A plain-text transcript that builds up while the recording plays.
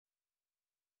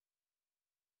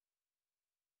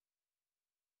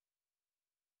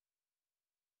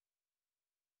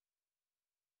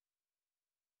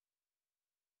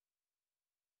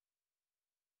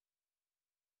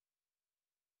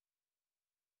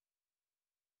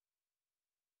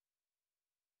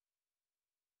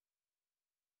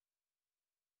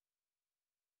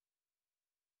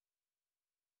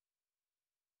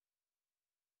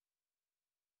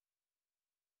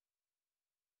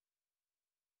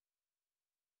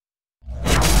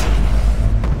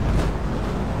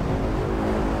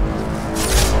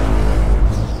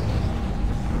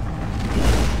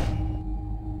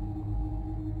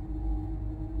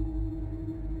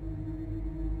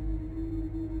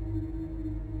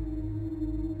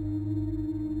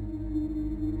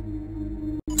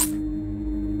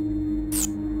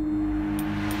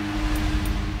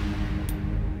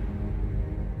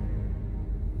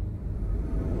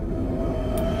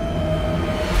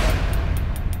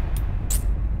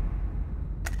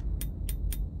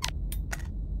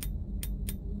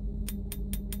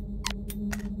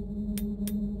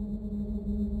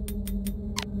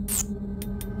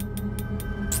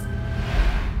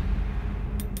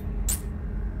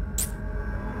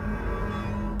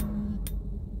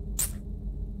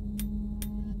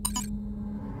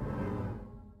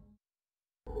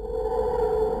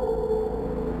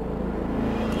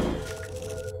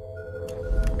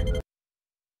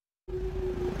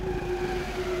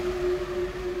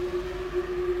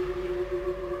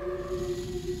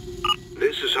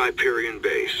Hyperion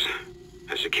Base,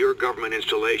 a secure government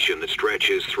installation that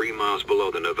stretches 3 miles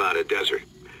below the Nevada desert.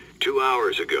 2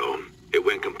 hours ago, it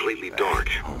went completely dark.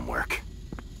 Homework.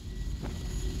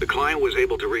 The client was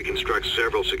able to reconstruct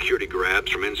several security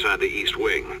grabs from inside the East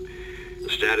Wing. The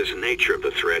status and nature of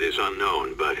the threat is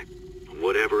unknown, but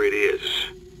whatever it is,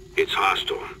 it's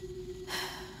hostile.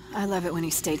 I love it when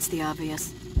he states the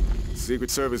obvious.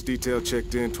 Secret Service detail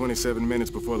checked in 27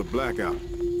 minutes before the blackout.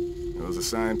 It was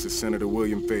assigned to Senator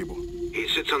William Fable. He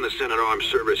sits on the Senate Armed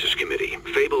Services Committee.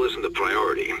 Fable isn't the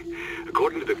priority.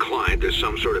 According to the client, there's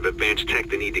some sort of advanced tech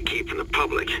they need to keep from the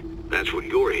public. That's what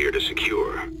you're here to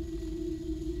secure.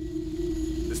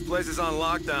 This place is on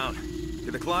lockdown.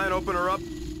 Did the client open her up?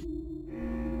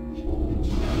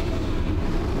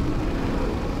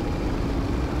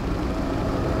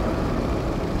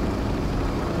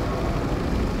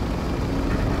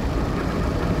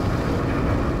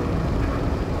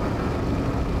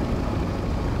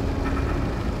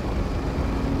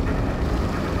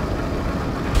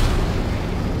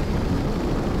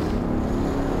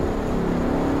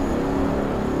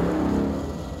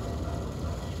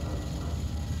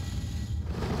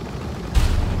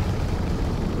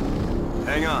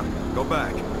 Hang on. Go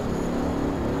back.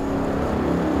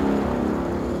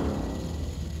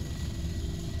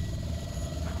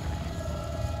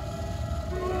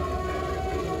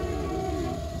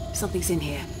 Something's in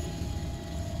here.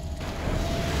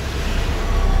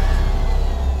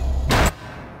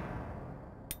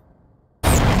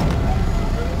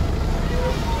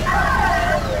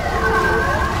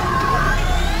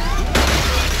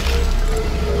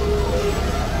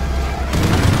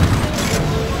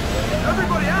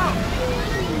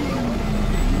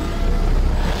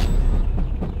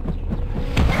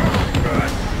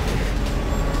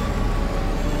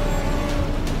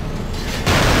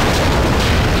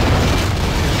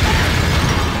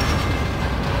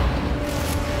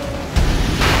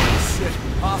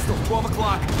 Hostile, 12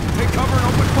 o'clock. Take cover and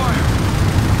open fire.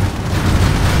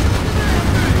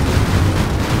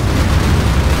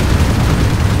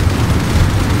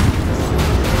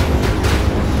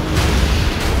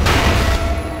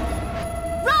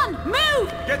 Run! Move!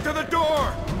 Get to the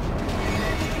door!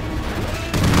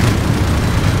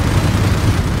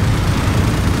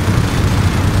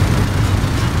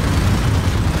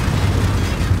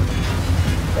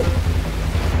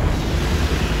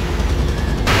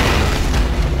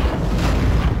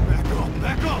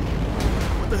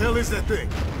 What is that thing?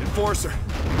 Enforcer.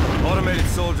 Automated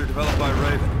soldier developed by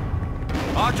Raven.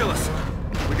 Oculus!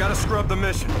 We gotta scrub the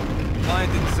mission. The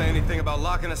client didn't say anything about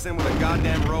locking us in with a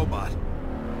goddamn robot.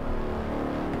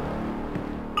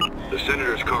 The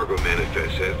Senator's cargo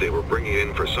manifest says they were bringing it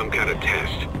in for some kind of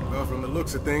test. Well, from the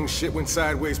looks of things, shit went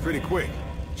sideways pretty quick.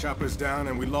 Choppers down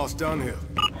and we lost Dunhill.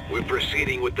 We're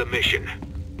proceeding with the mission.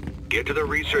 Get to the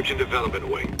research and development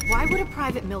wing. Why would a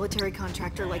private military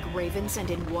contractor like Raven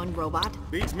send in one robot?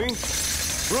 Beats me.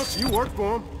 Brooks, you work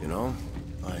for him. You know,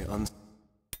 I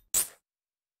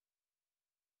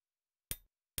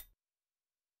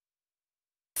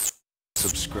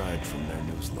unsubscribed from their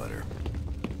newsletter.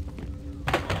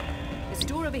 There's a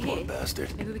door over here. Poor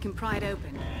bastard. Maybe we can pry it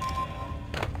open.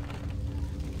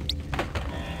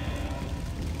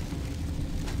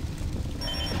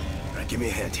 All right, give me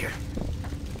a hand here.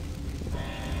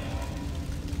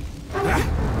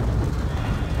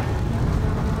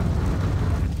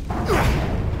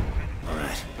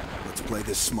 Alright, let's play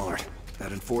this smart.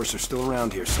 That enforcer's still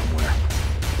around here somewhere.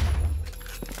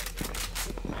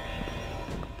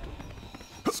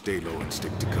 Stay low and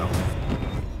stick to cover.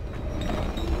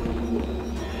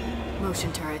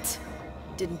 Motion turrets.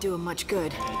 Didn't do him much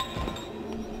good.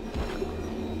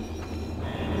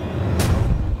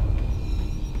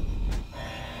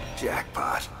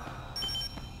 Jackpot.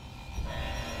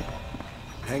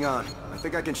 Hang on. I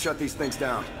think I can shut these things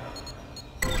down.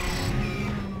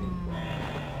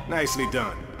 Nicely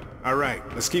done. All right,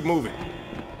 let's keep moving.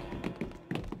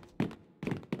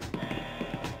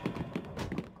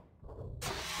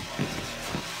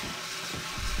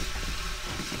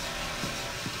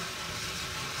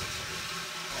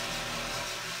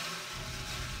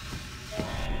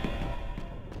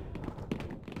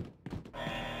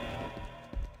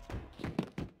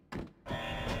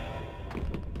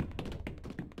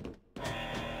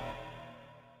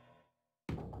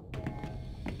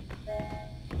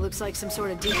 Looks like some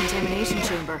sort of decontamination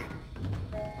chamber.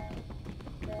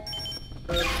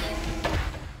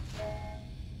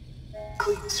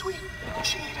 Clean sweep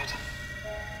initiated.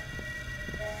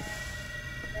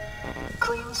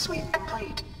 Clean sweep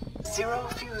complete. 0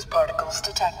 fuse particles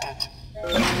detected.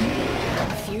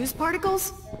 Fuse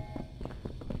particles?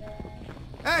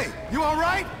 Hey, you all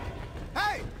right?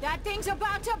 Hey! That thing's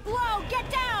about to blow! Get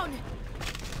down!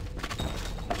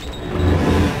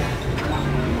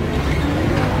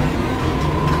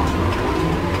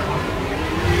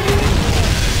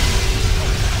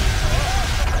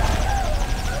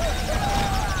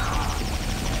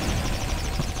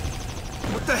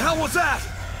 What the hell was that?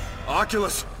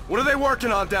 Oculus, what are they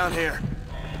working on down here?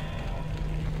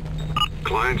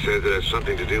 Client says it has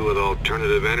something to do with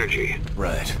alternative energy.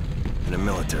 Right. In a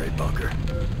military bunker.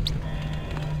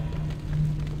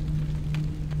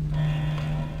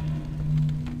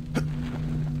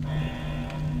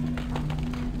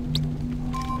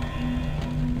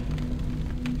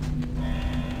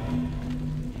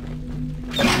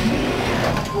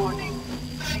 Warning.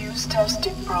 Fuse test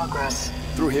in progress.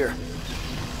 Through here.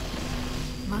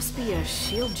 Must be a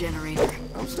shield generator.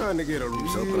 I'm starting to get a hoping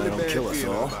I really don't bad kill us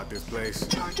feeling all. about this place.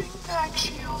 Charging mag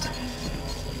shield.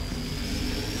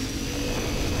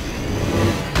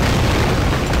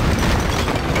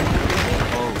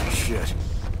 Holy shit.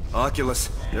 Oculus,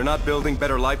 they're not building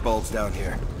better light bulbs down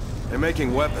here. They're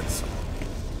making weapons.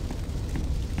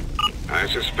 I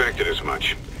suspected as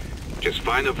much. Just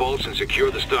find the vaults and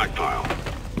secure the stockpile.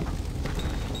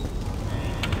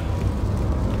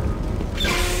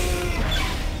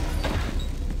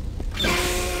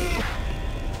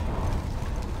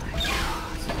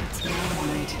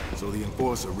 So the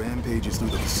Enforcer rampages through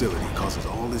the facility, causes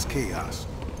all this chaos.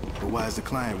 But why is the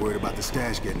client worried about the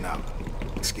stash getting out?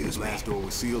 Excuse me. Last door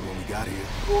was sealed when we got here.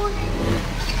 Warning.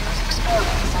 Fuse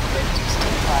experiments have been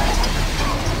destabilized.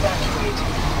 Please evacuate.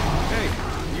 Hey,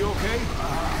 you okay?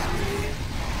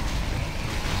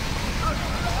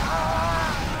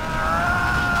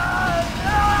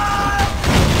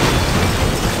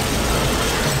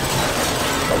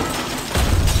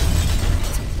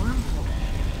 It's a wormhole.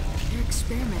 They're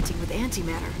experimenting with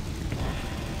antimatter.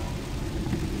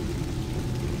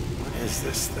 What is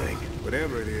this thing?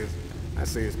 Whatever it is, I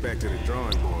say it's back to the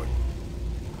drawing board.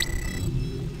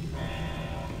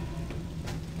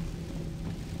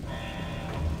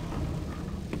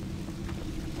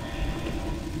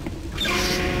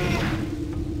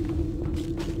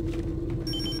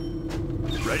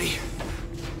 Ready?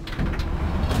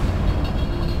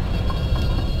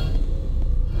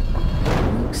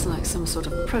 Looks like some sort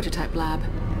of prototype lab.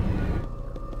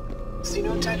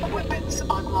 Xenotype weapons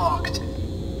unlocked.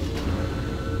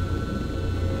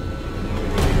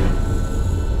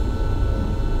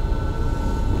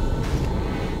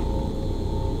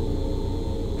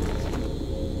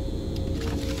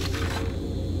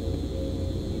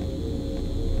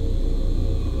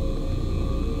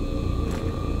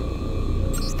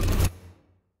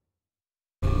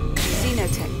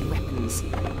 Xenotech weapons.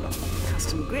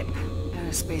 Custom grip.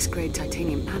 Aerospace-grade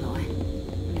titanium alloy.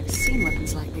 I've never seen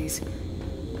weapons like these.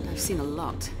 I've seen a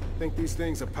lot. Think these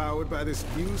things are powered by this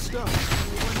fuse stuff?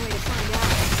 Only one way to find out.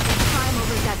 Let's climb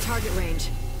over to that target range.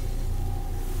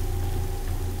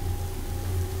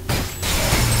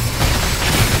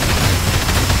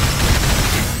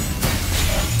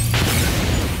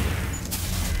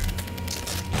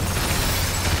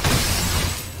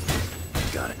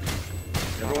 Got it.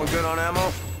 Everyone good on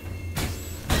ammo?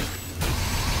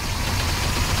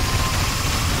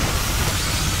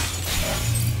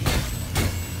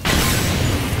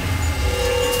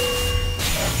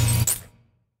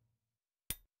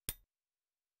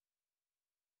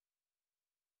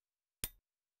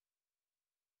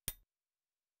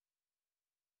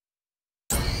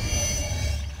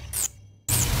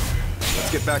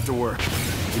 Let's get back to work.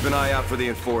 Keep an eye out for the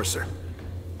Enforcer.